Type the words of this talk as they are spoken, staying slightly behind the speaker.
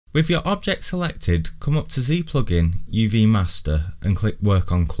With your object selected, come up to Z Plugin, UV Master and click Work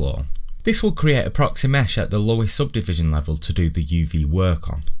on Clone. This will create a proxy mesh at the lowest subdivision level to do the UV work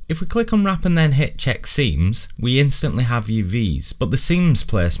on. If we click on Wrap and then hit Check Seams, we instantly have UVs, but the seams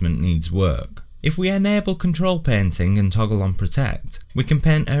placement needs work. If we enable control painting and toggle on Protect, we can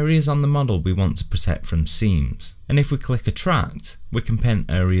paint areas on the model we want to protect from seams. And if we click Attract, we can paint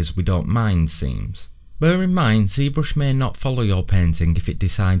areas we don't mind seams. Bear in mind, ZBRUSH may not follow your painting if it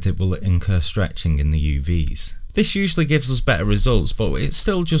decides it will incur stretching in the UVs. This usually gives us better results, but it's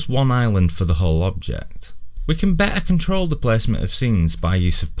still just one island for the whole object. We can better control the placement of seams by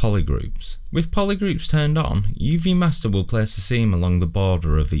use of polygroups. With polygroups turned on, UV Master will place a seam along the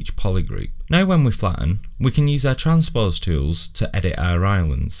border of each polygroup. Now when we flatten, we can use our transpose tools to edit our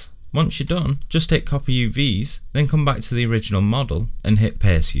islands. Once you're done, just hit Copy UVs, then come back to the original model and hit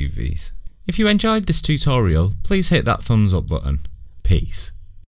Paste UVs. If you enjoyed this tutorial, please hit that thumbs up button. Peace.